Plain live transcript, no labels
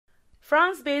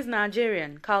France-based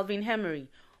Nigerian Hemery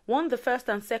won the first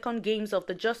and second games of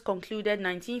the just concluded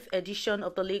 19th edition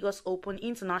of the Lagos Open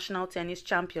International Tennis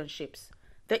Championships.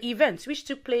 The event, which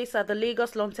took place at the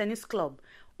Lagos Lawn Tennis Club,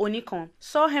 Onikan,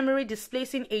 saw Hemery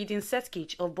displacing Aldin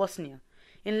Setkic of Bosnia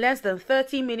in less than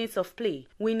 30 minutes of play,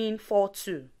 winning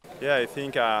 4-2. Yeah, I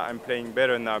think I'm playing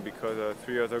better now because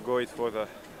 3 years ago it was at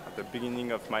the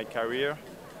beginning of my career.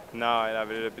 Now I have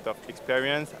a little bit of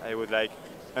experience. I was like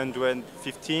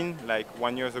 115 like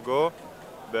 1 year ago,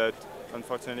 but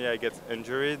unfortunately I get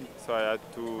injured, so I had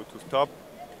to stop,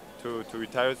 to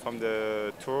retire from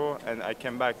the tour, and I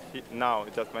came back now.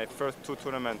 That's my first 2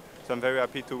 tournaments, so I'm very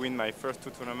happy to win my first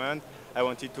 2 tournaments. I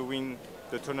wanted to win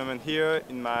the tournament here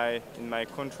in my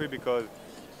country because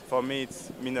for me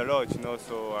it's mean a lot, you know.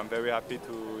 So I'm very happy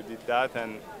to did that,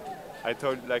 and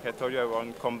like I told you, I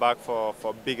want to come back for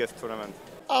biggest tournament.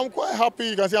 I'm quite happy.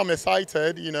 You can see I'm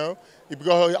excited, you know,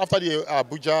 because after the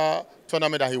Abuja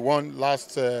tournament that he won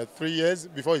last 3 years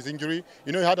before his injury,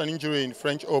 you know, he had an injury in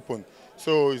French Open,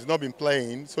 so he's not been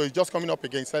playing. So he's just coming up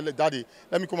again. Said, "Daddy,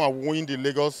 let me come and win the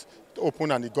Lagos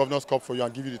Open and the Governor's Cup for you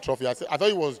and give you the trophy." I thought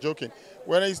he was joking.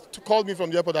 When he called me from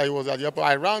the airport, that he was at the airport,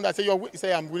 I ran. I said, he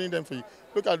said, "I'm winning them for you."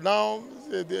 Look at now,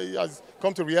 it has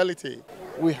come to reality.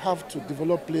 We have to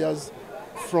develop players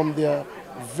from their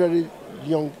very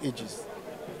young ages.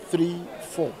 3,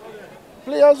 4.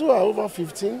 Players who are over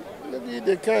 15, maybe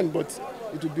they can, but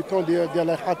it will become, they're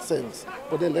like heart cells.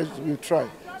 But then we'll try.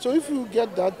 So if you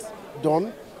get that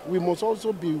done, we must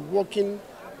also be working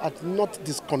at not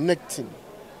disconnecting.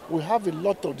 We have a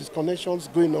lot of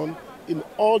disconnections going on in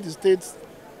all the states,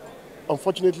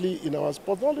 unfortunately, in our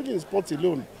sport, not only in sports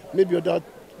alone, maybe other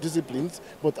disciplines,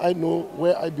 but I know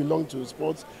where I belong to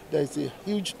sports, there is a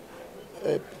huge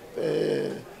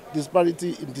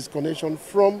disparity in disconnection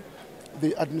from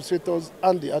the administrators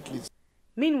and the athletes.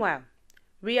 Meanwhile,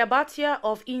 Riya Bhatia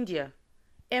of India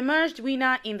emerged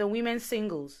winner in the women's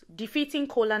singles, defeating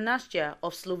Kola Nastya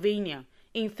of Slovenia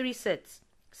in 3 sets,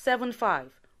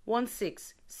 7-5,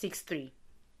 1-6, 6-3.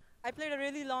 I played a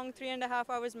really long 3.5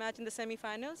 hours match in the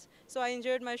semi-finals, so I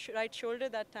injured my right shoulder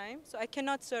that time, so I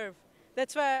cannot serve.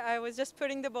 That's why I was just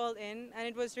putting the ball in, and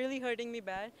it was really hurting me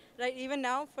bad. Right, even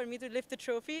now, for me to lift the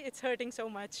trophy, it's hurting so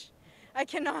much. I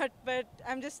cannot, but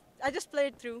I just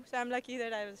played through, so I'm lucky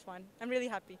that I was won. I'm really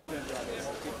happy.